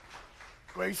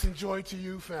Grace and joy to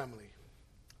you, family.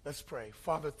 Let's pray.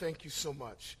 Father, thank you so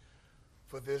much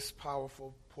for this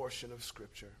powerful portion of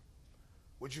Scripture.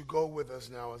 Would you go with us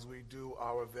now as we do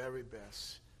our very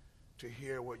best to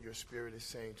hear what your Spirit is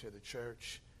saying to the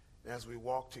church, and as we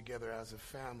walk together as a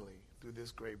family through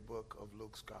this great book of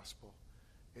Luke's Gospel.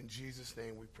 In Jesus'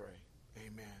 name we pray.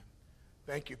 Amen.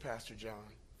 Thank you, Pastor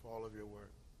John, for all of your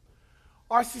work.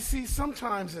 RCC,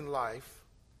 sometimes in life,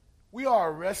 we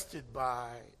are arrested by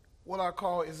what I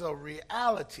call is a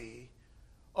reality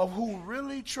of who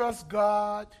really trusts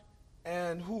God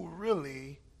and who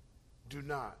really do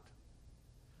not.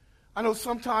 I know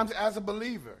sometimes as a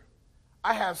believer,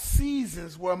 I have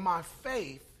seasons where my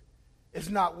faith is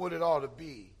not what it ought to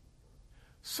be.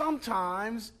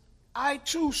 Sometimes I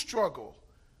too struggle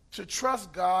to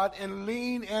trust God and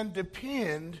lean and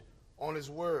depend on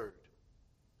His Word.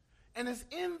 And it's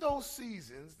in those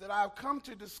seasons that I've come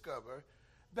to discover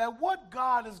that what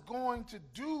God is going to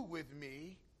do with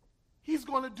me, He's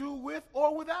going to do with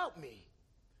or without me.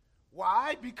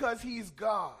 Why? Because He's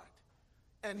God.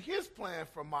 And His plan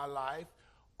for my life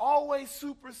always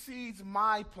supersedes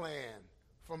my plan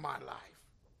for my life.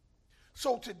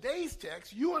 So today's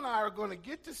text, you and I are going to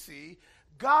get to see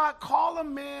God call a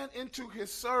man into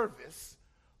His service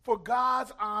for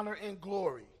God's honor and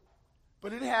glory.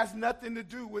 But it has nothing to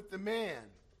do with the man,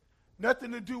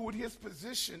 nothing to do with his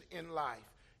position in life,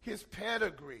 his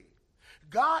pedigree.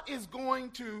 God is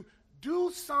going to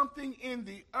do something in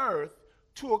the earth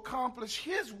to accomplish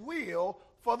His will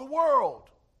for the world.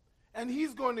 And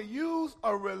He's going to use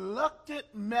a reluctant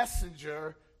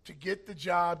messenger to get the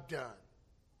job done.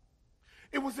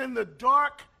 It was in the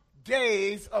dark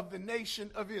days of the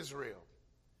nation of Israel.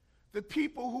 The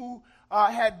people who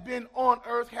had been on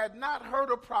earth had not heard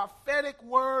a prophetic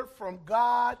word from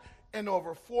God in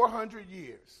over 400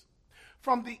 years.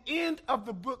 From the end of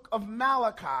the book of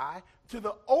Malachi to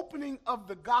the opening of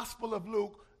the Gospel of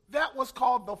Luke, that was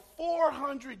called the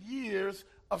 400 years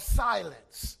of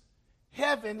silence.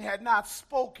 Heaven had not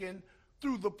spoken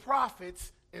through the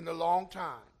prophets in a long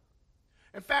time.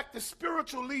 In fact, the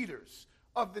spiritual leaders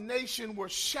of the nation were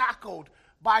shackled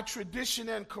by tradition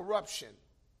and corruption.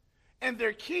 And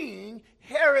their king,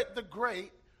 Herod the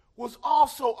Great, was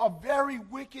also a very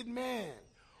wicked man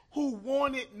who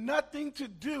wanted nothing to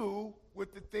do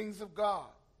with the things of God.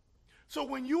 So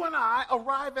when you and I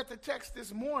arrive at the text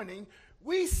this morning,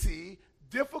 we see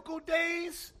difficult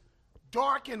days,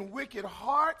 dark and wicked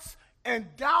hearts, and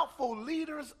doubtful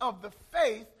leaders of the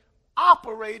faith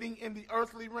operating in the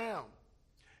earthly realm.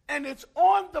 And it's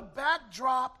on the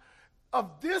backdrop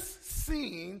of this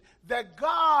scene that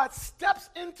God steps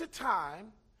into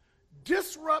time,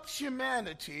 disrupts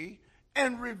humanity,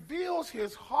 and reveals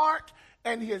His heart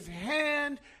and His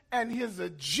hand and His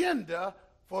agenda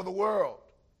for the world.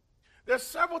 There's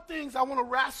several things I want to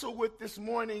wrestle with this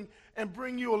morning and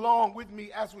bring you along with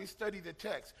me as we study the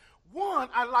text. One,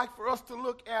 I'd like for us to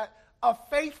look at a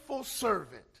faithful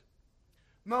servant.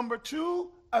 Number two,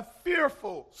 a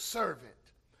fearful servant.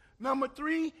 Number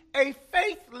three, a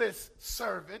faithless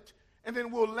servant. And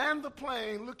then we'll land the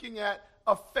plane looking at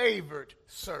a favored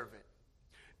servant.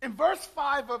 In verse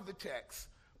 5 of the text,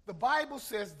 the Bible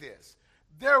says this: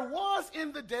 there was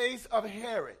in the days of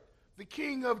Herod, the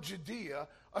king of Judea,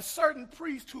 a certain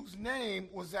priest whose name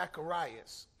was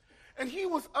Zacharias. And he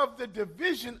was of the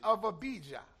division of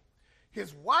Abijah.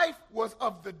 His wife was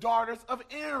of the daughters of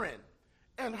Aaron,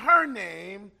 and her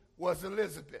name was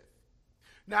Elizabeth.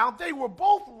 Now they were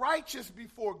both righteous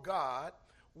before God,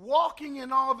 walking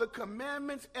in all the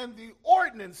commandments and the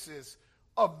ordinances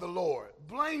of the Lord,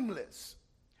 blameless.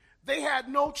 They had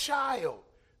no child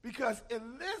because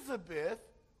Elizabeth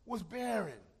was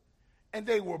barren, and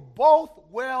they were both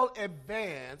well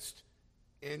advanced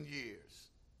in years.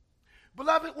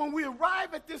 Beloved, when we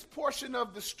arrive at this portion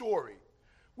of the story,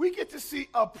 we get to see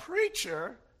a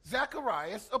preacher,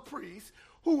 Zacharias, a priest,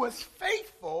 who was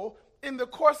faithful in the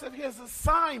course of his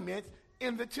assignment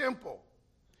in the temple.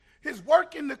 His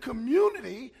work in the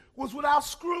community was without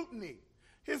scrutiny.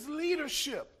 His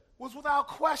leadership was without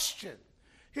question.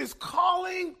 His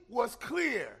calling was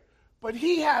clear, but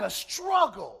he had a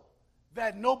struggle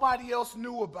that nobody else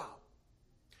knew about.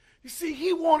 You see,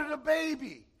 he wanted a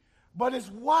baby, but his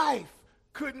wife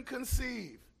couldn't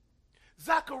conceive.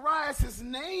 Zacharias, his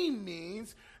name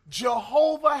means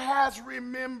Jehovah has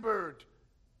remembered.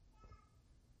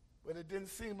 But it didn't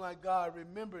seem like God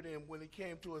remembered him when it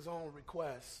came to his own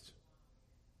request.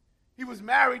 He was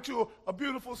married to a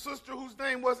beautiful sister whose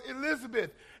name was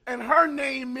Elizabeth, and her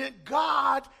name meant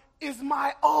God is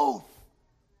my oath.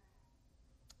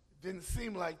 It didn't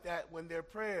seem like that when their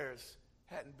prayers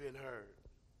hadn't been heard.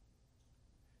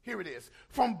 Here it is.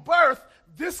 From birth,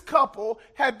 this couple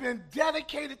had been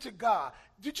dedicated to God.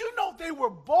 Did you know they were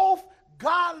both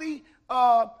godly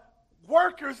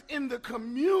workers in the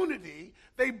community?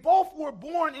 They both were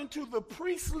born into the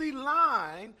priestly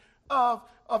line of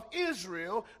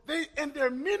Israel. And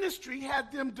their ministry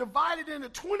had them divided into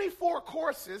 24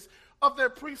 courses of their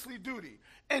priestly duty.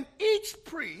 And each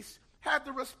priest had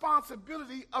the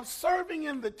responsibility of serving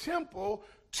in the temple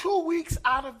 2 weeks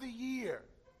out of the year.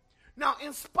 Now,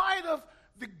 in spite of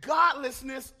the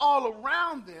godlessness all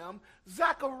around them,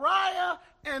 Zechariah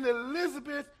and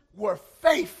Elizabeth were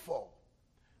faithful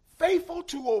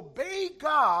to obey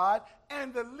God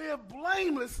and to live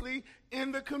blamelessly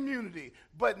in the community.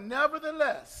 But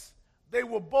nevertheless, they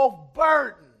were both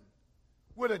burdened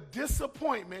with a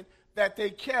disappointment that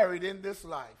they carried in this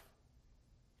life.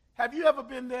 Have you ever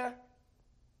been there?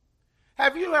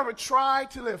 Have you ever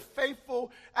tried to live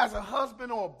faithful as a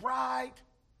husband or a bride?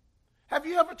 Have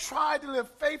you ever tried to live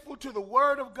faithful to the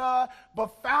word of God,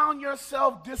 but found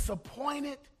yourself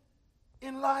disappointed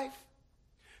in life?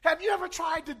 Have you ever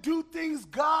tried to do things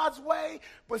God's way,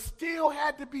 but still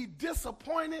had to be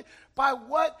disappointed by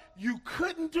what you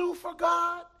couldn't do for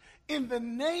God in the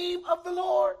name of the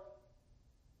Lord?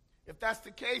 If that's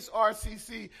the case,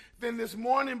 RCC, then this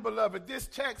morning, beloved, this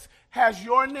text has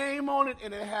your name on it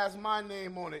and it has my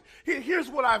name on it. Here's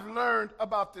what I've learned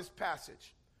about this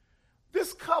passage.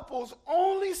 This couple's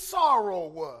only sorrow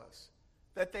was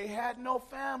that they had no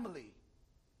family.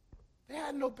 They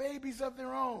had no babies of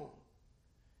their own.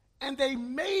 And they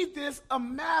made this a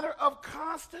matter of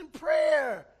constant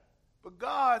prayer. But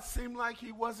God seemed like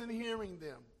he wasn't hearing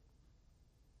them.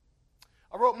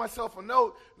 I wrote myself a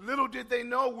note. Little did they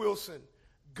know, Wilson,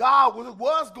 God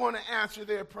was going to answer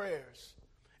their prayers.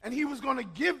 And he was going to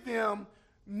give them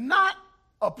not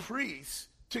a priest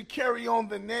to carry on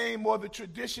the name or the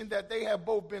tradition that they have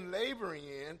both been laboring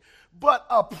in, but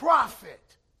a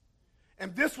prophet.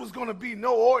 And this was going to be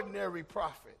no ordinary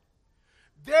prophet.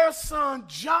 Their son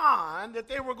John that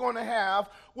they were going to have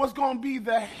was going to be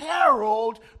the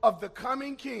herald of the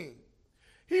coming king.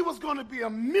 He was going to be a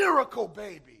miracle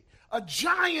baby, a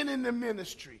giant in the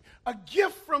ministry, a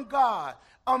gift from God,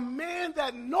 a man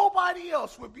that nobody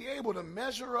else would be able to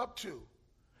measure up to.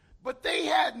 But they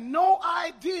had no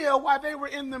idea while they were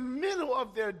in the middle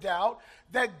of their doubt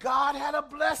that God had a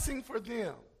blessing for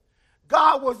them.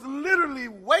 God was literally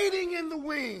waiting in the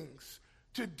wings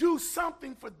to do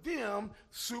something for them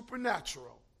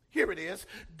supernatural. Here it is.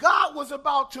 God was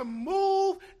about to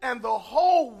move and the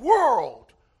whole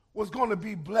world was going to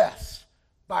be blessed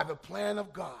by the plan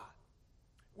of God.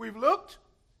 We've looked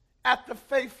at the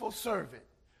faithful servant.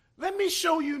 Let me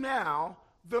show you now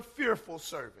the fearful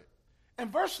servant. In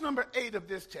verse number 8 of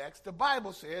this text, the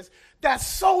Bible says that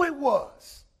so it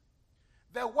was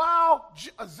that while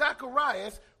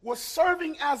Zacharias was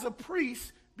serving as a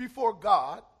priest before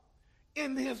God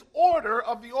in his order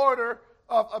of the order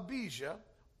of Abijah,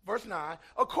 verse 9,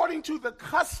 according to the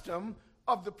custom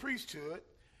of the priesthood,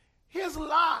 his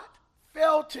lot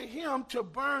fell to him to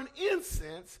burn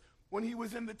incense when he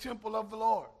was in the temple of the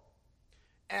Lord.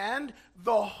 And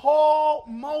the whole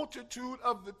multitude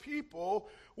of the people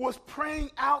was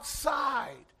praying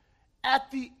outside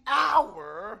at the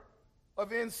hour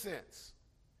of incense.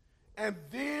 And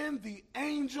then the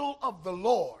angel of the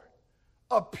Lord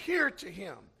appeared to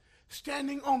him,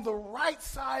 standing on the right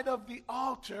side of the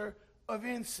altar of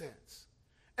incense.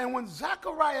 And when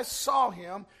Zacharias saw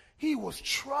him, he was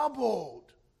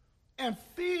troubled, and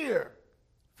fear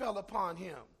fell upon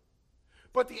him.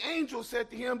 But the angel said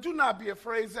to him, "Do not be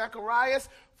afraid, Zacharias,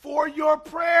 for your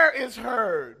prayer is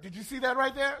heard." Did you see that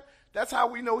right there? That's how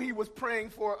we know he was praying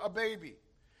for a baby.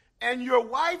 "And your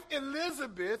wife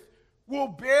Elizabeth will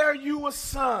bear you a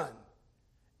son,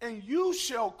 and you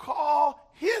shall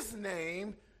call his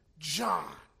name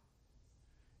John.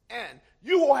 And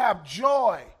you will have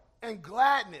joy and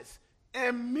gladness,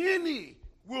 and many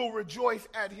will rejoice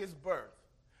at his birth.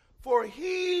 For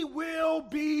he will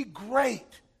be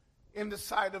great in the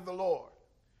sight of the Lord.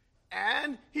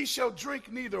 And he shall drink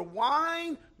neither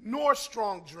wine nor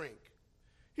strong drink.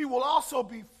 He will also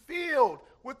be filled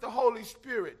with the Holy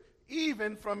Spirit,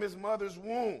 even from his mother's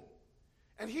womb.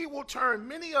 And he will turn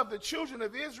many of the children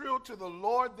of Israel to the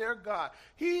Lord their God.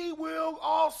 He will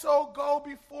also go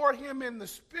before him in the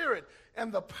spirit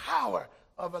and the power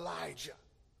of Elijah,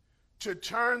 to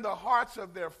turn the hearts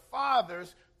of their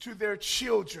fathers to their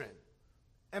children,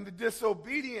 and the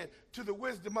disobedient to the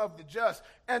wisdom of the just,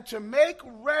 and to make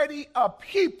ready a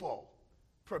people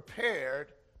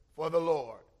prepared for the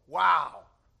Lord." Wow.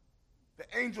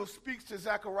 The angel speaks to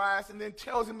Zacharias and then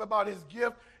tells him about his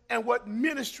gift and what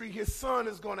ministry his son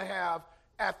is going to have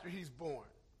after he's born.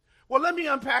 Well, let me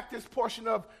unpack this portion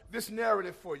of this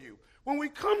narrative for you. When we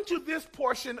come to this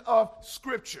portion of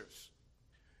scriptures,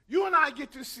 you and I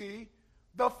get to see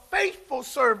the faithful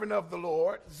servant of the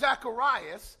Lord,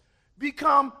 Zacharias,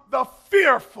 become the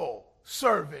fearful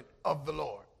servant of the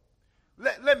Lord.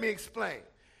 Let me explain.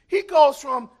 He goes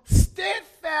from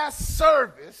steadfast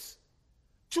service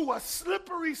to a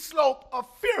slippery slope of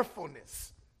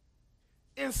fearfulness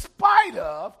in spite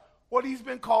of what he's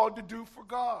been called to do for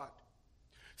God.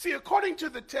 See, according to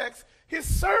the text, his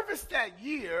service that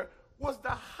year was the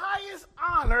highest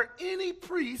honor any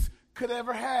priest could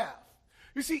ever have.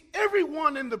 You see,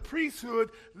 everyone in the priesthood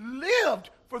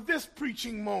lived for this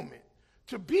preaching moment.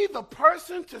 To be the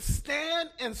person to stand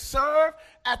and serve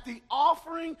at the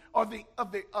offering or the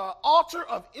altar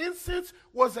of incense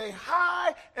was a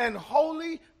high and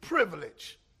holy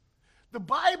privilege. The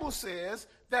Bible says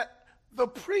that the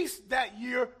priests that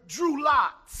year drew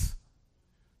lots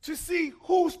to see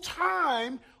whose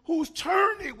turn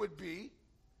it would be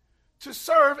to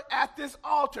serve at this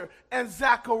altar. And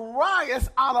Zacharias,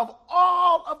 out of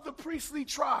all of the priestly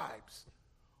tribes,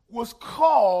 was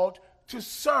called to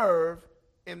serve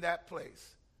in that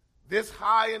place. This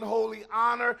high and holy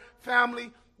honor, family,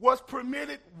 was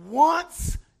permitted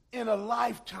once in a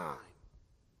lifetime.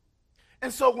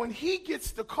 And so when he gets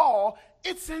the call,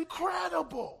 it's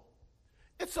incredible.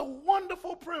 It's a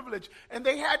wonderful privilege. And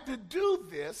they had to do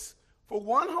this for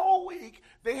one whole week.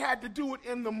 They had to do it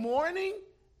in the morning,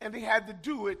 and they had to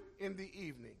do it in the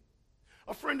evening.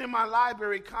 A friend in my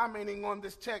library commenting on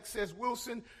this text says,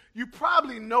 Wilson, you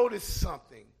probably noticed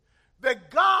something,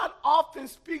 that God often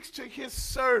speaks to his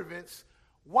servants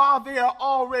while they are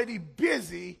already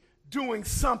busy doing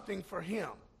something for him.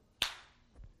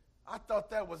 I thought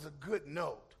that was a good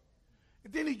note.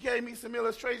 And then he gave me some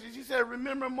illustrations. He said,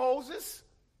 remember Moses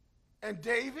and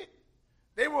David?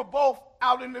 They were both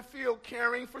out in the field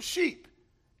caring for sheep.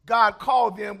 God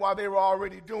called them while they were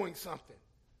already doing something.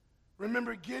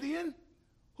 Remember Gideon,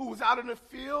 who was out in the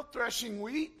field threshing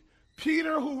wheat?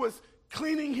 Peter, who was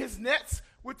cleaning his nets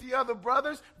with the other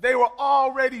brothers? They were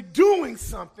already doing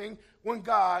something when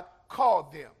God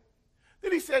called them.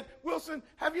 Then he said, Wilson,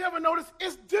 have you ever noticed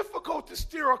it's difficult to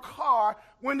steer a car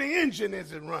when the engine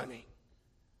isn't running?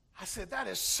 I said, that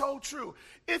is so true.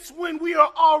 It's when we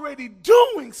are already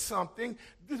doing something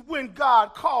when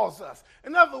God calls us.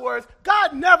 In other words,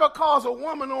 God never calls a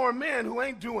woman or a man who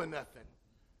ain't doing nothing.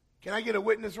 Can I get a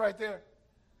witness right there?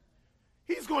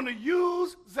 He's going to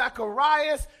use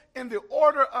Zacharias in the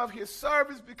order of his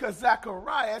service because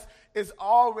Zacharias is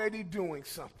already doing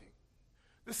something.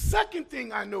 The second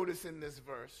thing I notice in this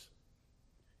verse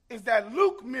is that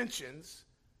Luke mentions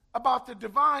about the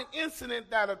divine incident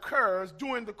that occurs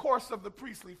during the course of the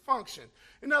priestly function.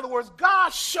 In other words, God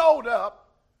showed up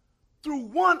through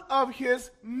one of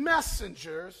his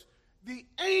messengers, the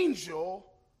angel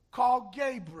called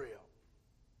Gabriel.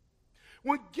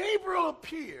 When Gabriel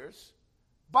appears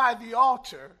by the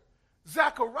altar,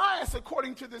 Zacharias,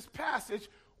 according to this passage,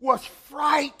 was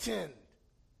frightened.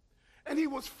 And he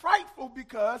was frightful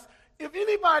because if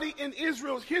anybody in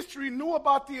Israel's history knew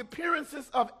about the appearances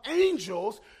of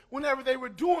angels whenever they were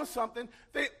doing something,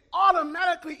 they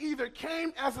automatically either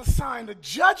came as a sign of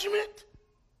judgment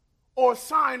or a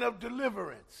sign of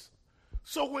deliverance.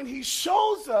 So when he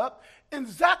shows up in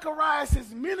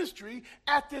Zacharias' ministry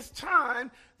at this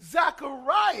time,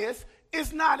 Zacharias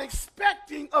is not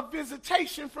expecting a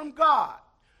visitation from God.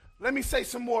 Let me say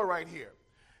some more right here.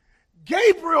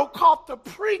 Gabriel caught the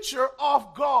preacher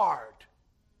off guard.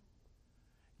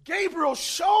 Gabriel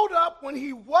showed up when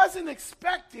he wasn't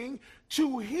expecting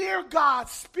to hear God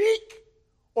speak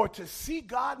or to see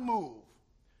God move.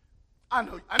 I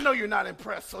know you're not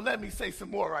impressed, so let me say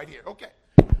some more right here. Okay.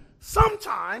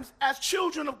 Sometimes, as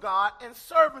children of God and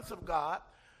servants of God,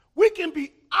 we can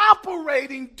be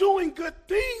operating, doing good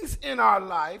things in our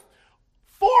life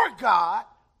for God,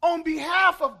 on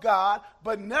behalf of God,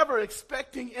 but never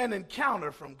expecting an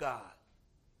encounter from God.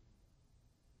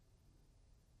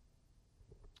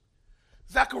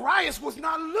 Zacharias was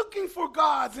not looking for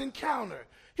God's encounter.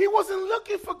 He wasn't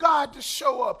looking for God to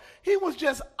show up. He was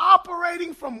just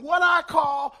operating from what I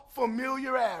call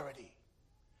familiarity,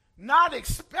 not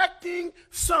expecting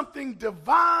something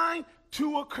divine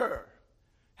to occur.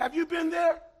 Have you been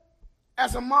there?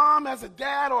 As a mom, as a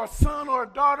dad, or a son or a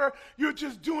daughter, you're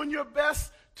just doing your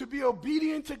best to be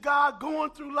obedient to God,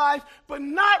 going through life, but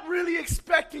not really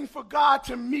expecting for God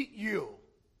to meet you.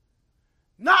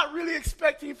 Not really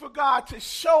expecting for God to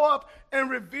show up and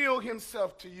reveal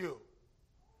himself to you.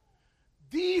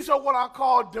 These are what I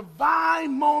call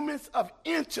divine moments of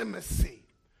intimacy.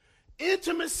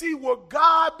 Intimacy where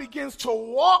God begins to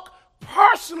walk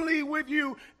personally with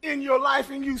you in your life,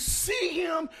 and you see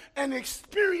him and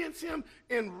experience him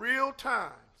in real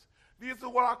times. These are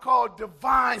what I call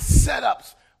divine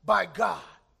setups by God.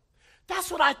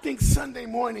 That's what I think Sunday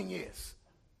morning is.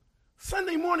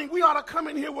 Sunday morning, we ought to come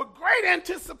in here with great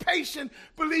anticipation,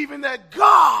 believing that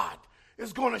God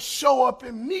is going to show up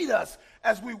and meet us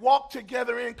as we walk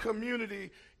together in community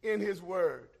in his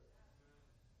word.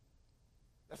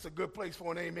 That's a good place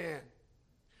for an amen.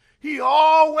 He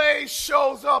always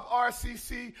shows up,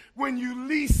 RCC, when you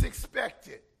least expect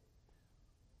it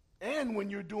and when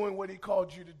you're doing what he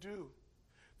called you to do.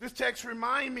 This text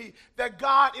reminds me that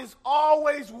God is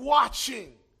always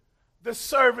watching the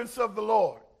servants of the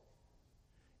Lord,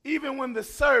 even when the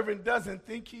servant doesn't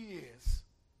think he is.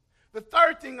 The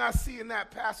third thing I see in that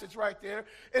passage right there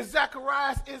is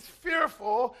Zacharias is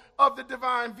fearful of the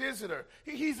divine visitor.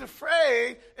 He's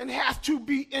afraid and has to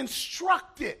be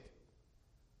instructed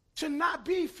to not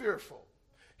be fearful.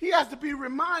 He has to be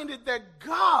reminded that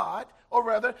God, or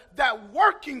rather, that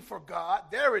working for God,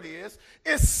 there it is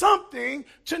something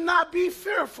to not be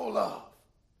fearful of.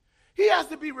 He has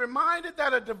to be reminded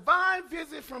that a divine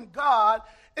visit from God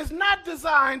is not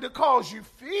designed to cause you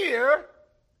fear,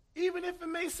 even if it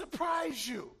may surprise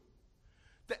you.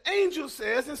 The angel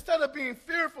says, instead of being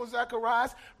fearful,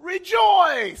 Zacharias,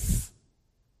 rejoice.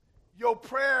 Your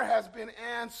prayer has been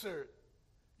answered.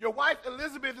 Your wife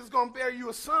Elizabeth is going to bear you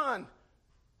a son,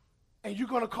 and you're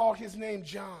going to call his name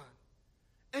John.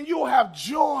 And you will have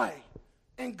joy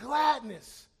and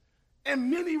gladness, and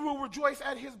many will rejoice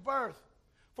at his birth.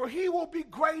 For he will be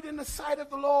great in the sight of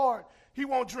the Lord. He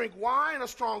won't drink wine or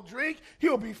strong drink.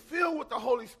 He'll be filled with the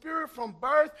Holy Spirit from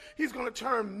birth. He's going to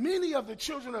turn many of the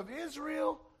children of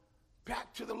Israel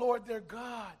back to the Lord their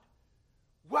God.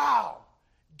 Wow.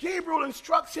 Gabriel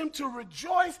instructs him to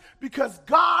rejoice because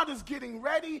God is getting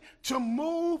ready to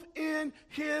move in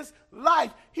his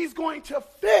life. He's going to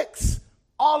fix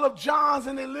all of John's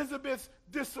and Elizabeth's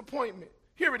disappointment.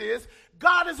 Here it is.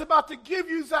 God is about to give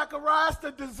you, Zacharias,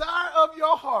 the desire of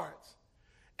your hearts.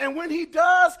 And when he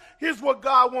does, here's what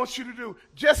God wants you to do.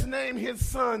 Just name his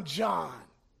son John.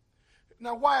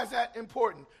 Now, why is that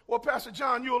important? Well, Pastor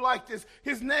John, you'll like this.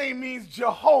 His name means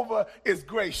Jehovah is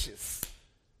gracious.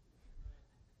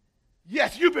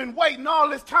 Yes, you've been waiting all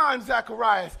this time,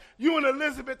 Zacharias, you and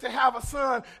Elizabeth, to have a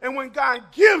son. And when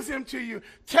God gives him to you,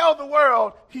 tell the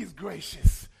world he's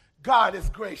gracious. God is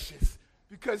gracious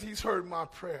because he's heard my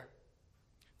prayer.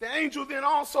 The angel then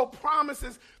also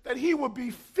promises that he will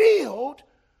be filled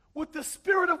with the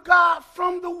Spirit of God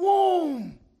from the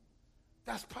womb.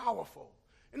 That's powerful.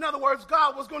 In other words,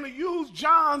 God was going to use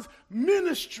John's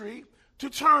ministry to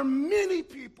turn many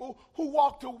people who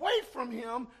walked away from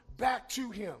him back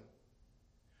to him.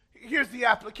 Here's the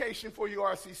application for you,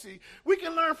 RCC. We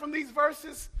can learn from these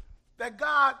verses that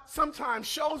God sometimes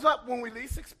shows up when we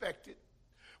least expect it.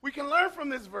 We can learn from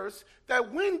this verse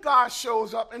that when God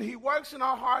shows up and he works in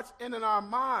our hearts and in our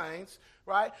minds,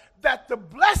 right, that the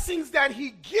blessings that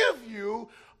he gives you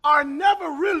are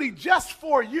never really just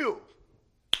for you.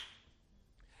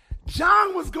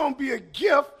 John was going to be a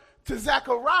gift to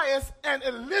Zacharias and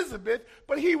Elizabeth,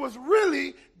 but he was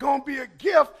really going to be a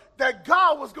gift that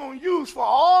God was going to use for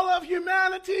all of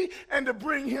humanity and to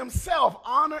bring himself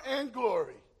honor and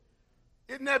glory.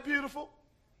 Isn't that beautiful?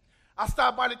 I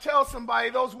stopped by to tell somebody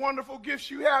those wonderful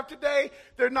gifts you have today,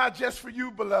 they're not just for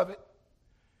you, beloved.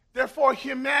 They're for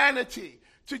humanity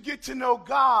to get to know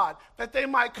God, that they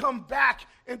might come back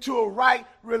into a right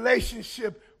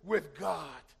relationship with God.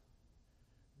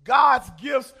 God's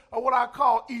gifts are what I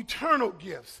call eternal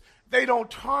gifts. They don't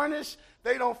tarnish,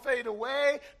 they don't fade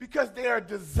away, because they are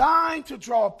designed to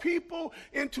draw people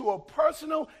into a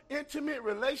personal, intimate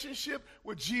relationship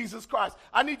with Jesus Christ.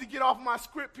 I need to get off my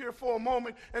script here for a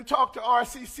moment and talk to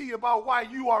RCC about why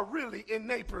you are really in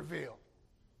Naperville.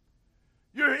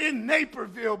 You're in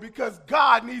Naperville because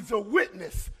God needs a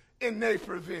witness in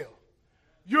Naperville.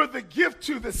 You're the gift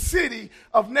to the city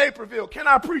of Naperville. Can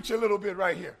I preach a little bit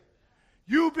right here?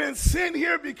 You've been sent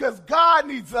here because God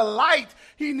needs a light.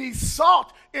 He needs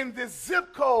salt in this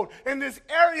zip code. And this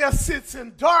area sits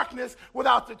in darkness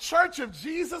without the church of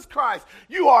Jesus Christ.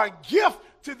 You are a gift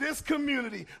to this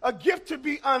community, a gift to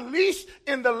be unleashed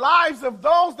in the lives of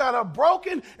those that are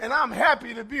broken. And I'm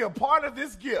happy to be a part of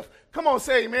this gift. Come on,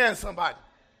 say amen, somebody.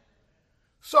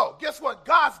 So guess what?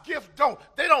 God's gifts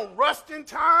they don't rust in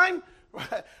time.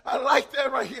 Right? I like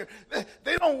that right here.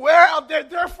 They don't wear out.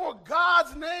 Therefore,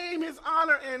 God's name, his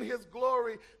honor, and his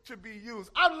glory to be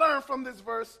used. I've learned from this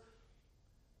verse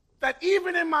that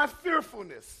even in my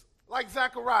fearfulness, like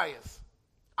Zacharias,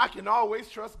 I can always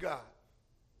trust God.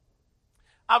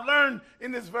 I've learned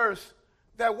in this verse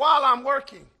that while I'm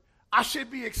working, I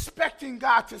should be expecting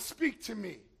God to speak to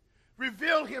me,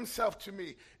 reveal himself to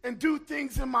me, and do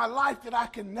things in my life that I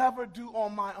can never do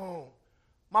on my own.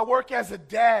 My work as a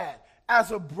dad,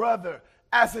 as a brother,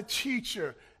 as a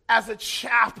teacher, as a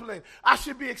chaplain, I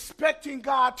should be expecting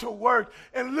God to work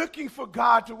and looking for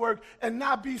God to work and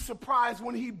not be surprised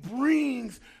when he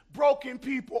brings broken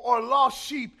people or lost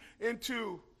sheep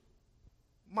into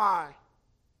my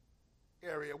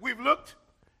area. We've looked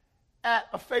at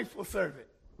a faithful servant.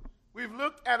 We've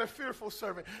looked at a fearful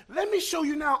servant. Let me show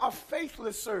you now a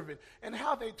faithless servant and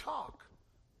how they talk.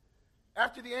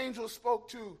 After the angel spoke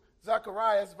to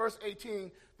Zacharias, verse 18,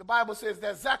 the Bible says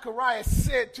that Zacharias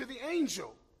said to the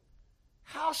angel,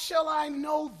 "How shall I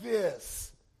know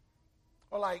this?"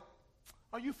 Or like,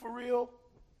 "Are you for real?"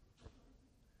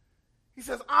 He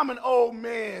says, "I'm an old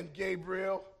man,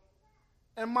 Gabriel,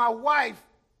 and my wife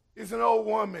is an old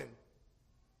woman.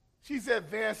 She's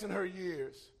advanced in her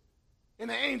years." And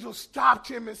the angel stopped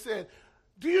him and said,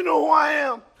 "Do you know who I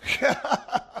am?"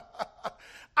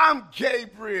 "I'm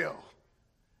Gabriel,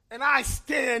 and I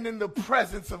stand in the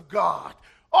presence of God."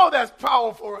 Oh, that's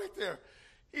powerful right there.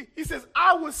 He says,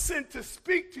 "I was sent to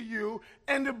speak to you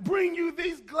and to bring you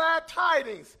these glad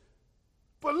tidings.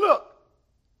 But look,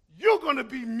 you're going to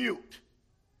be mute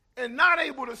and not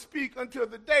able to speak until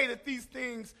the day that these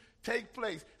things take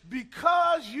place,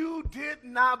 because you did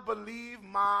not believe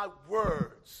my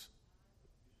words,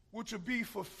 which will be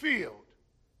fulfilled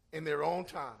in their own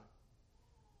time."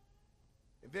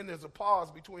 And then there's a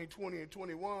pause between 20 and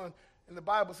 21, and the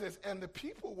Bible says, "And the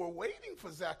people were waiting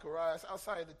for Zacharias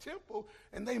outside the temple,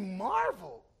 and they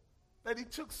marveled that he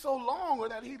took so long, or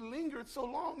that he lingered so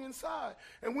long inside.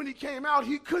 And when he came out,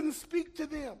 he couldn't speak to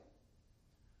them.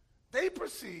 They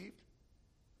perceived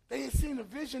they had seen a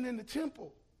vision in the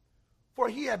temple, for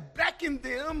he had beckoned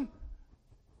them,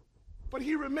 but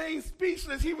he remained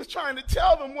speechless." He was trying to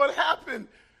tell them what happened,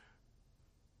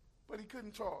 but he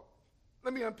couldn't talk.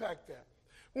 Let me unpack that.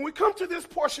 When we come to this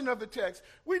portion of the text,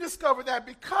 we discover that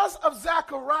because of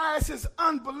Zacharias'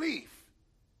 unbelief,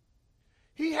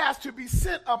 he has to be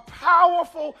sent a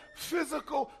powerful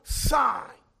physical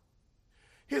sign.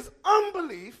 His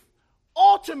unbelief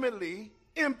ultimately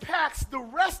impacts the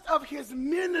rest of his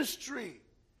ministry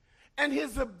and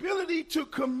his ability to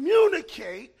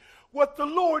communicate what the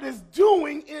Lord is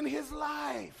doing in his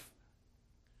life.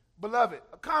 Beloved,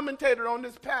 a commentator on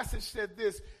this passage said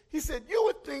this. He said, "You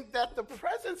would think that the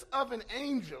presence of an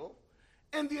angel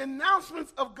and the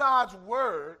announcements of God's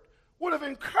word would have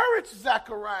encouraged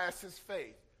Zacharias'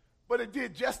 faith, but it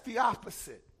did just the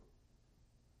opposite.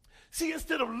 See,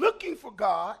 instead of looking for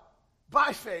God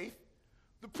by faith,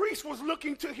 the priest was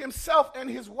looking to himself and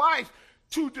his wife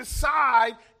to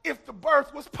decide if the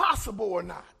birth was possible or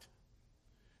not.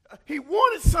 He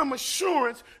wanted some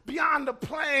assurance beyond the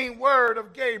plain word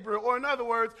of Gabriel, or in other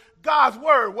words, God's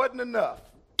word wasn't enough.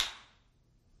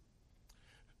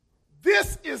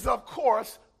 This is, of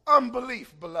course,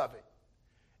 unbelief, beloved.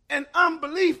 And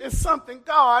unbelief is something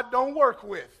God don't work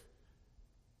with.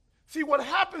 See, what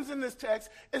happens in this text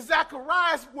is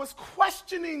Zacharias was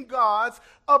questioning God's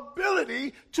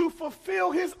ability to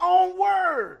fulfill his own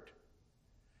word.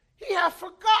 He had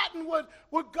forgotten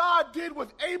what God did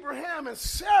with Abraham and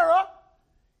Sarah.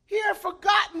 He had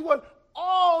forgotten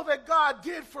all that God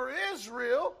did for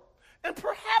Israel. And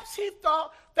perhaps he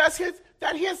thought that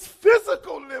his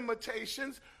physical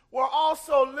limitations were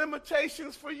also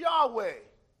limitations for Yahweh.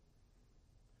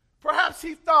 Perhaps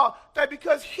he thought that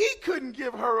because he couldn't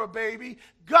give her a baby,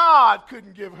 God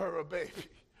couldn't give her a baby.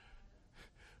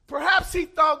 Perhaps he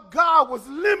thought God was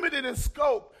limited in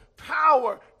scope,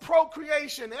 power,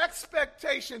 procreation,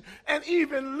 expectation, and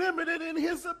even limited in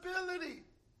his ability.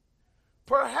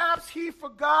 Perhaps he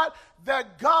forgot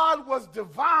that God was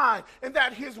divine and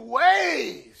that his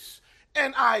ways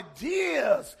and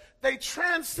ideas, they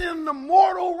transcend the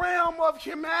mortal realm of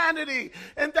humanity,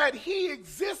 and that he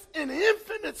exists in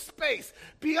infinite space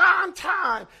beyond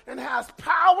time and has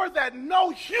power that no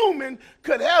human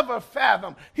could ever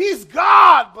fathom. He's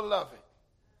God, beloved.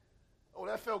 Oh,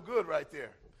 that felt good right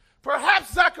there.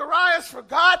 Perhaps Zacharias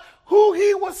forgot who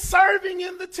he was serving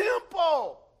in the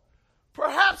temple.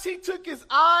 Perhaps he took his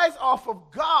eyes off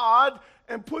of God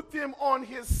and put them on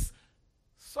his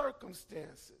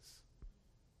circumstances.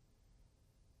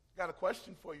 Got a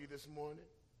question for you this morning.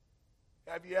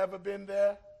 Have you ever been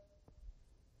there?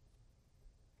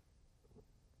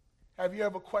 Have you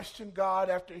ever questioned God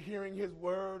after hearing his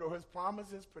word or his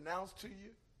promises pronounced to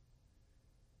you?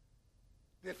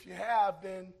 If you have,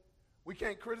 then we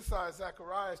can't criticize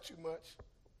Zacharias too much.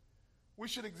 We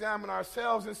should examine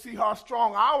ourselves and see how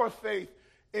strong our faith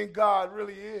in God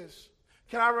really is.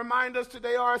 Can I remind us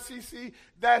today, RCC,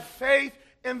 that faith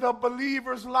in the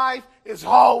believer's life is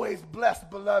always blessed,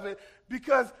 beloved,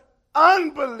 because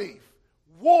unbelief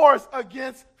wars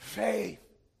against faith.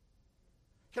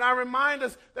 Can I remind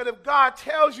us that if God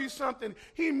tells you something,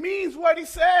 he means what he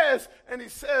says, and he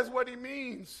says what he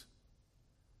means.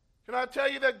 Can I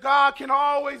tell you that God can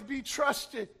always be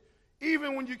trusted,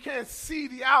 even when you can't see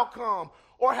the outcome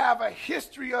or have a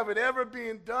history of it ever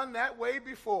being done that way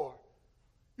before?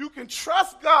 You can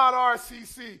trust God,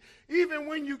 RCC, even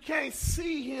when you can't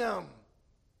see him.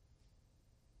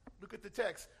 Look at the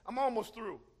text. I'm almost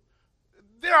through.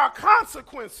 There are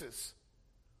consequences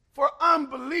for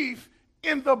unbelief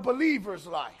in the believer's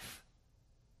life.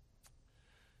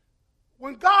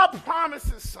 When God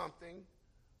promises something,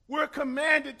 we're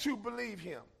commanded to believe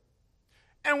him.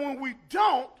 And when we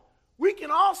don't, we can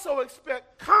also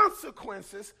expect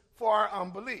consequences for our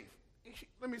unbelief.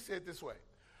 Let me say it this way.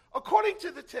 According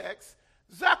to the text,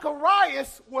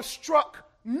 Zacharias was struck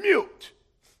mute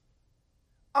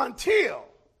until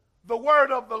the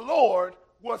word of the Lord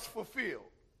was fulfilled.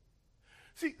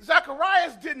 See,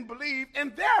 Zacharias didn't believe,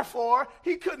 and therefore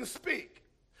he couldn't speak.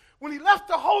 When he left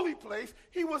the holy place,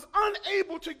 he was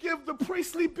unable to give the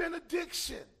priestly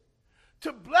benediction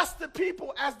to bless the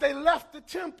people as they left the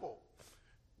temple.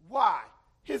 Why?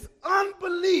 His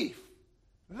unbelief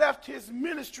left his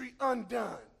ministry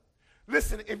undone.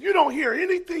 Listen, if you don't hear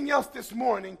anything else this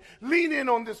morning, lean in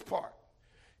on this part.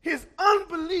 His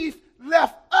unbelief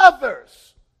left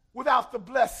others without the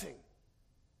blessing.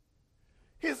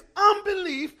 His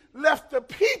unbelief left the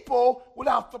people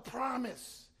without the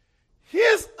promise.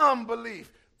 His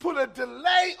unbelief put a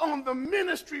delay on the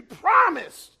ministry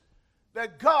promise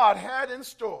that God had in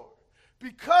store.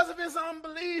 Because of his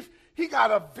unbelief, he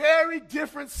got a very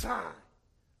different sign.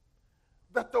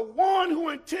 That the one who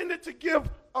intended to give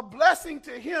a blessing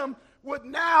to him would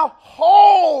now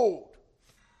hold,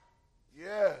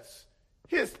 yes,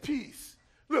 his peace.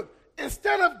 Look,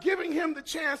 instead of giving him the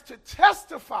chance to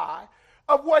testify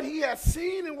of what he had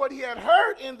seen and what he had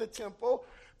heard in the temple,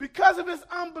 because of his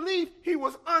unbelief, he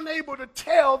was unable to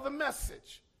tell the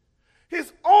message.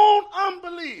 His own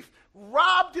unbelief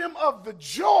robbed him of the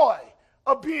joy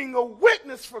of being a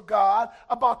witness for God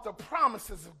about the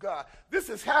promises of God. This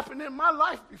has happened in my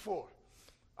life before.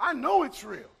 I know it's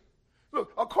real.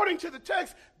 Look, according to the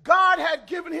text, God had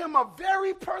given him a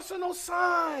very personal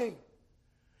sign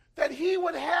that he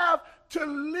would have to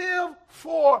live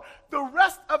for the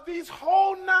rest of these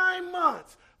whole 9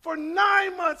 months. For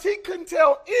 9 months, he couldn't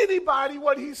tell anybody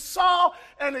what he saw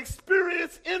and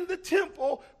experienced in the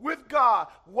temple with God.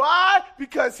 Why?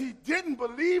 Because he didn't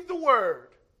believe the word.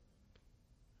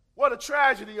 What a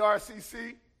tragedy,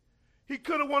 RCC. He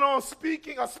could have went on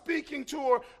speaking a speaking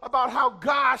tour about how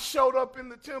God showed up in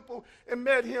the temple and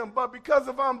met him. But because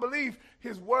of unbelief,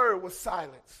 his word was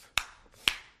silenced.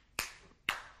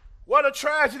 What a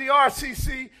tragedy,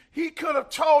 RCC. He could have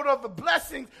told of the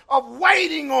blessings of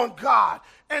waiting on God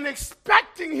and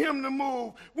expecting him to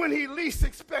move when he least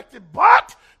expected.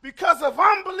 But because of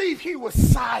unbelief, he was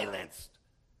silenced.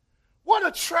 What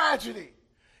a tragedy.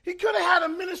 He could have had a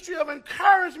ministry of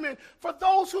encouragement for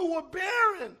those who were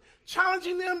barren,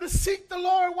 challenging them to seek the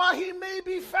Lord while he may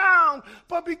be found.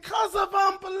 But because of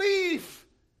unbelief,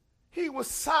 he was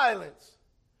silenced.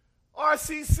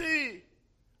 RCC,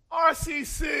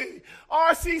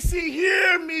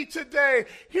 hear me today.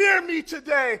 Hear me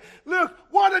today. Look,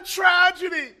 what a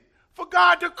tragedy for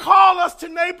God to call us to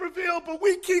Naperville, but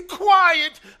we keep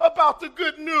quiet about the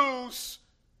good news.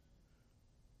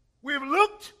 We've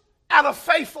looked at a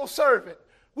faithful servant.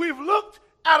 We've looked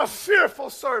at a fearful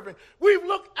servant. We've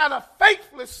looked at a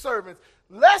faithless servant.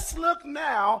 Let's look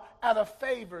now at a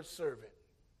favored servant.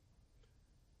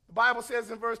 The Bible says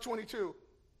in verse 22,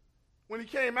 when he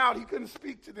came out, he couldn't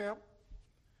speak to them.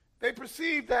 They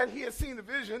perceived that he had seen a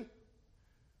vision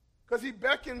because he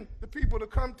beckoned the people to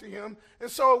come to him. And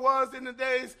so it was in the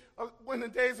days when the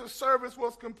days of service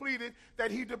was completed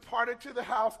that he departed to the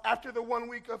house after the 1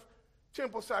 week of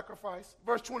temple sacrifice.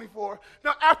 Verse 24.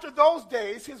 Now after those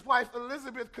days, his wife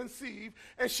Elizabeth conceived,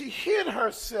 and she hid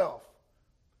herself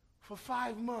for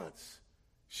 5 months.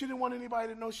 She didn't want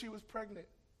anybody to know she was pregnant.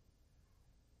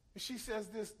 And she says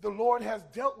this, the Lord has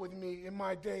dealt with me in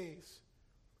my days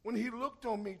when he looked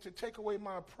on me to take away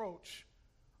my approach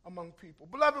among people.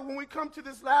 Beloved, when we come to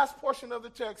this last portion of the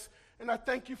text, and I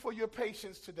thank you for your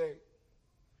patience today,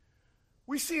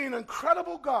 we see an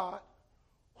incredible God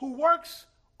who works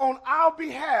on our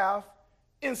behalf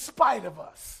in spite of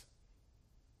us.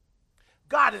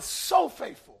 God is so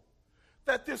faithful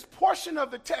that this portion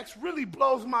of the text really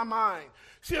blows my mind.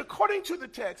 See, according to the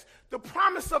text, the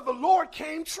promise of the Lord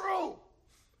came true.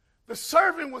 The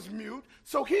servant was mute,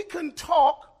 so he couldn't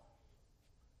talk,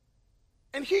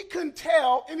 and he couldn't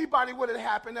tell anybody what had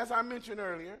happened, as I mentioned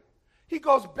earlier. He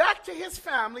goes back to his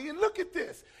family, and look at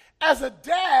this. As a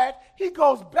dad, he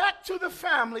goes back to the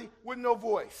family with no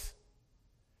voice.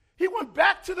 He went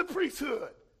back to the priesthood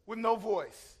with no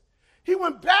voice. He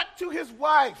went back to his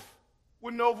wife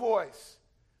with no voice.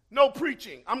 No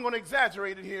preaching. I'm going to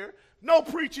exaggerate it here. No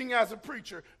preaching as a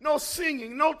preacher. No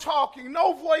singing, no talking,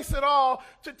 no voice at all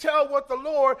to tell what the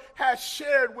Lord has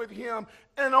shared with him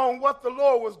and on what the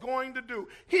Lord was going to do.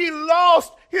 He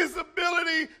lost his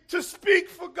ability to speak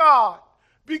for God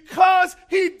because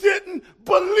he didn't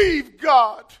believe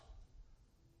God.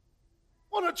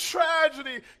 What a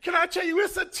tragedy. Can I tell you,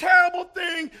 it's a terrible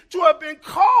thing to have been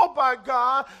called by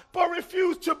God but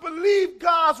refuse to believe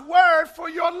God's word for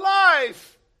your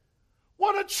life.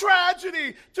 What a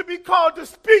tragedy to be called to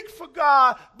speak for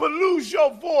God but lose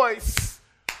your voice.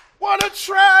 What a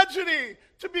tragedy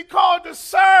to be called to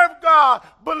serve God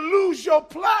but lose your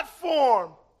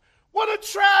platform. What a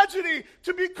tragedy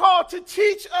to be called to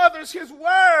teach others his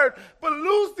word but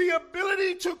lose the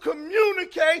ability to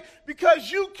communicate because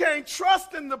you can't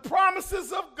trust in the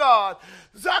promises of God.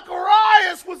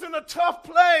 Zacharias was in a tough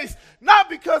place, not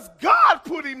because God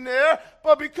put him there,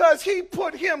 but because he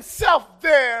put himself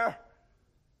there.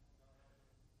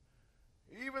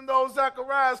 Even though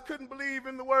Zacharias couldn't believe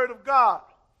in the word of God,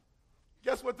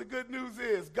 guess what the good news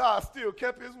is? God still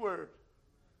kept his word.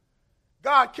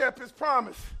 God kept his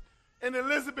promise. And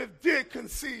Elizabeth did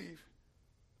conceive.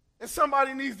 And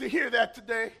somebody needs to hear that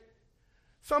today.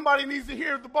 Somebody needs to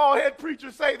hear the bald-head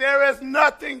preacher say, there is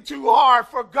nothing too hard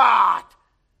for God.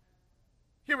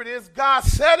 Here it is. God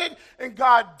said it, and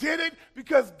God did it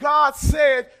because God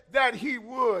said that he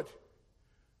would.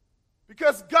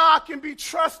 Because God can be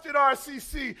trusted,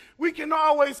 RCC. We can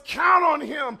always count on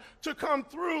him to come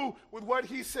through with what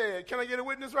he said. Can I get a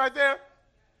witness right there?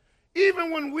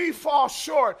 Even when we fall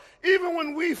short, even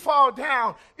when we fall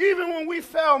down, even when we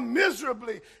fail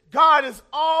miserably, God is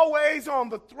always on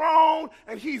the throne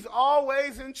and he's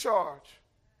always in charge.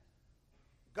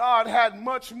 God had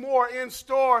much more in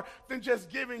store than just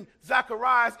giving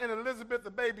Zacharias and Elizabeth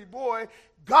a baby boy.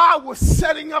 God was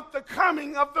setting up the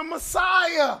coming of the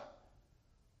Messiah.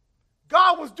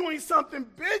 God was doing something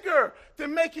bigger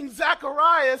than making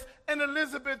Zacharias and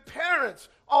Elizabeth parents,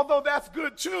 although that's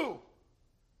good too.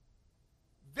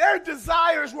 Their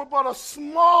desires were but a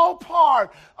small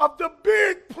part of the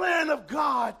big plan of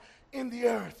God in the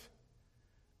earth.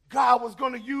 God was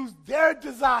going to use their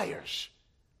desires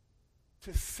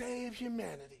to save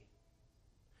humanity.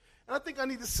 And I think I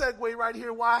need to segue right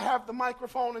here while I have the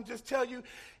microphone and just tell you,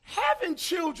 having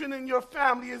children in your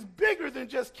family is bigger than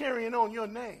just carrying on your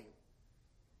name.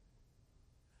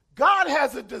 God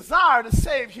has a desire to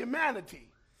save humanity.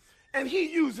 And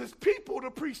he uses people to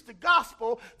preach the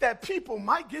gospel that people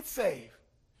might get saved.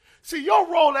 See, your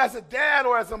role as a dad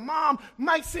or as a mom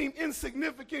might seem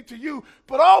insignificant to you,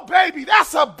 but oh, baby,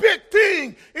 that's a big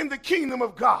thing in the kingdom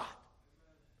of God.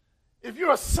 If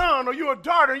you're a son or you're a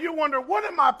daughter, you wonder, what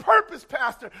am my purpose,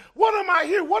 Pastor? What am I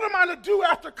here? What am I to do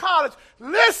after college?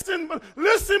 Listen,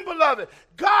 beloved.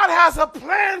 God has a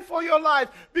plan for your life.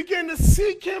 Begin to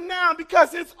seek him now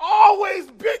because it's always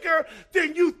bigger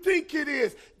than you think it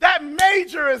is. That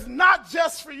major is not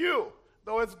just for you,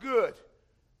 though it's good.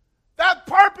 That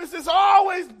purpose is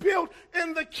always built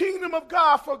in the kingdom of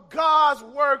God for God's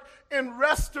work in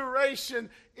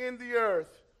restoration in the earth.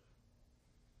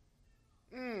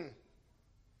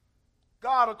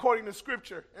 God, according to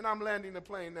Scripture, and I'm landing the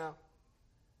plane now,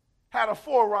 had a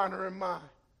forerunner in mind.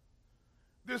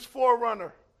 This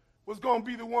forerunner was going to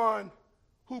be the one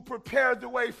who prepared the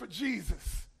way for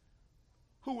Jesus,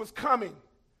 who was coming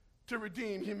to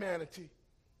redeem humanity.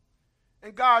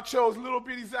 And God chose little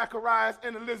bitty Zacharias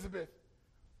and Elizabeth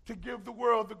to give the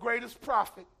world the greatest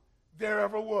prophet there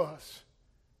ever was,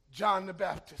 John the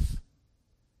Baptist.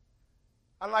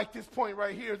 I like this point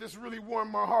right here. This really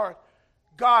warmed my heart.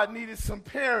 God needed some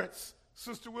parents,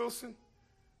 Sister Wilson,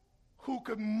 who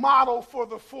could model for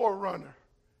the forerunner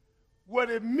what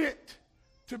it meant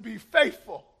to be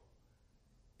faithful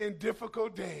in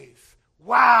difficult days.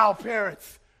 Wow,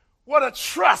 parents, what a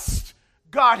trust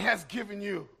God has given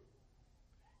you.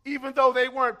 Even though they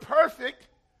weren't perfect,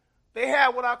 they had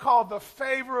what I call the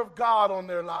favor of God on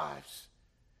their lives.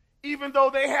 Even though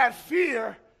they had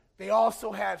fear, they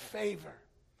also had favor.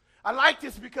 I like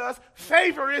this because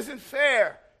favor isn't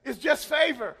fair. It's just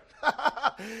favor.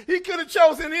 He could have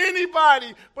chosen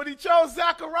anybody, but he chose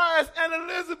Zacharias and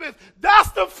Elizabeth.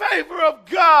 That's the favor of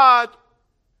God.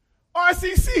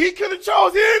 RCC, he could have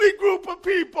chose any group of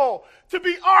people to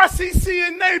be RCC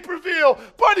in Naperville,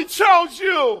 but he chose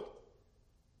you.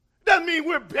 Doesn't mean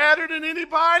we're better than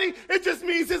anybody. It just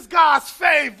means it's God's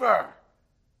favor.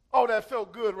 Oh, that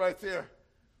felt good right there.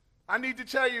 I need to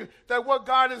tell you that what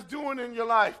God is doing in your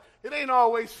life, it ain't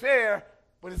always fair,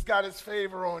 but it's got his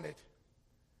favor on it.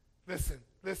 Listen.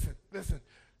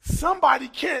 Somebody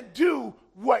can't do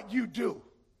what you do.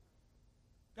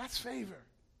 That's favor.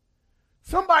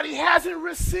 Somebody hasn't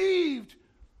received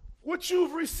what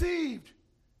you've received.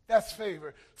 That's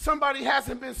favor. Somebody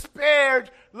hasn't been spared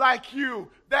like you.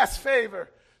 That's favor.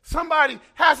 Somebody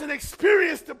hasn't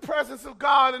experienced the presence of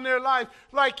God in their life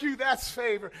like you. That's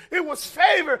favor. It was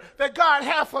favor that God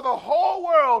had for the whole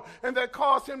world and that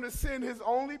caused him to send his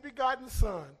only begotten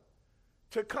Son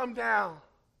to come down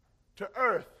to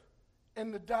earth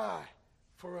and to die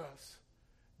for us.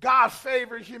 God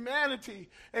favored humanity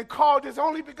and called his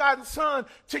only begotten Son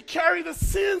to carry the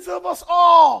sins of us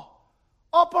all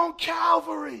up on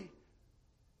Calvary.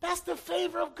 That's the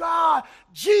favor of God.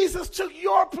 Jesus took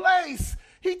your place.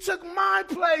 He took my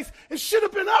place. It should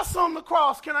have been us on the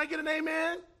cross. Can I get an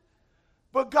amen?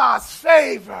 But God's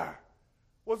favor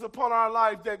was upon our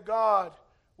life that God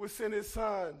would send his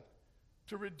Son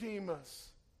to redeem us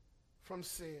from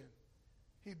sin.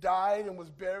 He died and was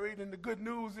buried, and the good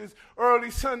news is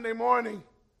early Sunday morning,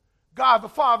 God the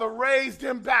Father raised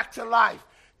him back to life,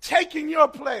 taking your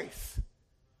place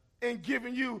and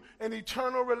giving you an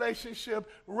eternal relationship,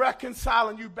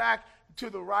 reconciling you back to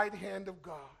the right hand of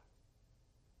God.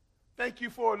 Thank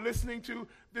you for listening to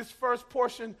this first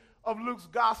portion of Luke's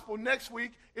gospel. Next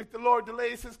week, if the Lord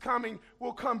delays his coming,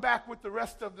 we'll come back with the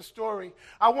rest of the story.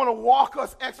 I want to walk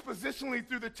us expositionally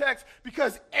through the text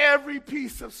because every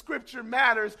piece of scripture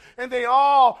matters and they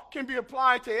all can be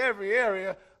applied to every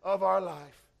area of our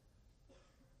life.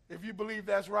 If you believe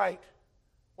that's right,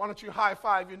 why don't you high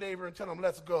five your neighbor and tell them,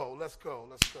 let's go, let's go,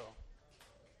 let's go.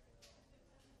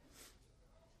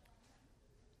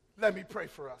 Let me pray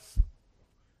for us.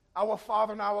 Our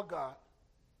Father and our God,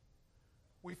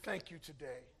 we thank you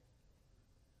today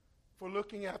for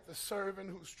looking at the servant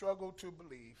who struggled to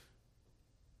believe.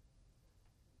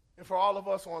 And for all of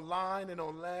us online and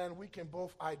on land, we can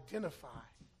both identify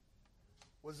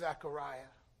with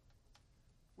Zechariah.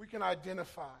 We can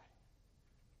identify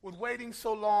with waiting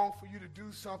so long for you to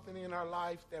do something in our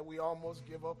life that we almost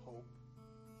give up hope.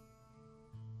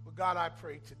 But God, I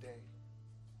pray today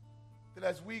that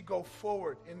as we go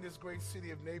forward in this great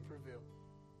city of Naperville,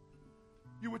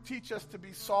 you would teach us to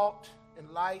be salt and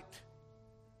light.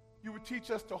 You would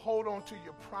teach us to hold on to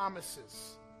your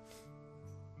promises.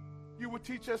 You would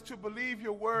teach us to believe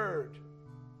your word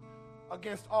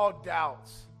against all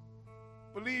doubts.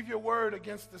 Believe your word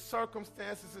against the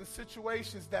circumstances and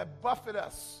situations that buffet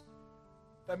us,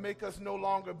 that make us no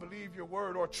longer believe your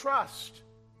word or trust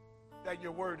that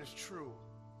your word is true.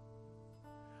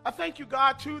 I thank you,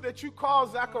 God, too, that you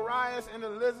called Zacharias and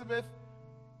Elizabeth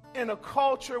in a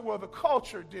culture where the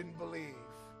culture didn't believe,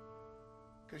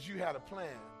 because you had a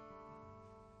plan.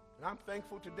 And I'm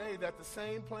thankful today that the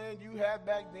same plan you had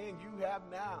back then, you have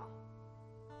now.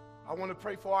 I want to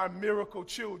pray for our miracle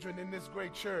children in this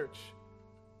great church,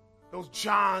 those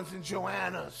Johns and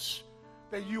Joannas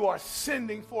that you are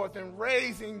sending forth and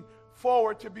raising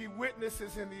forward to be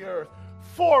witnesses in the earth,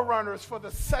 forerunners for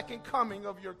the second coming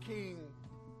of your King.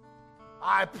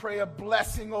 I pray a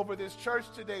blessing over this church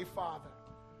today, Father,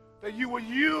 that you will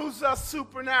use us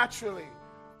supernaturally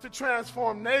to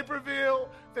transform Naperville,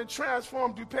 then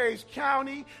transform DuPage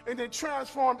County, and then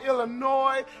transform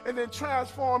Illinois, and then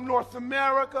transform North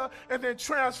America, and then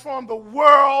transform the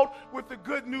world with the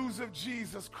good news of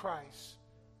Jesus Christ.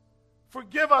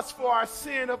 Forgive us for our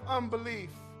sin of unbelief.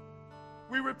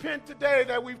 We repent today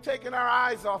that we've taken our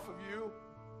eyes off of you,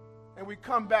 and we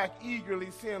come back eagerly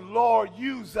saying, Lord,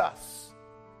 use us.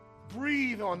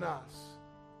 Breathe on us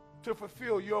to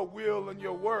fulfill your will and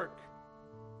your work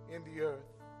in the earth.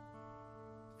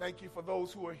 Thank you for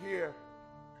those who are here.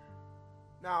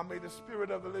 Now may the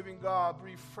Spirit of the living God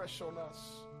breathe fresh on us.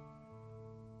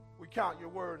 We count your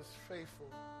word as faithful.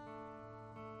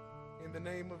 In the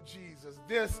name of Jesus.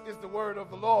 This is the word of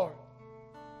the Lord.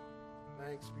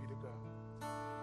 Thanks be to God.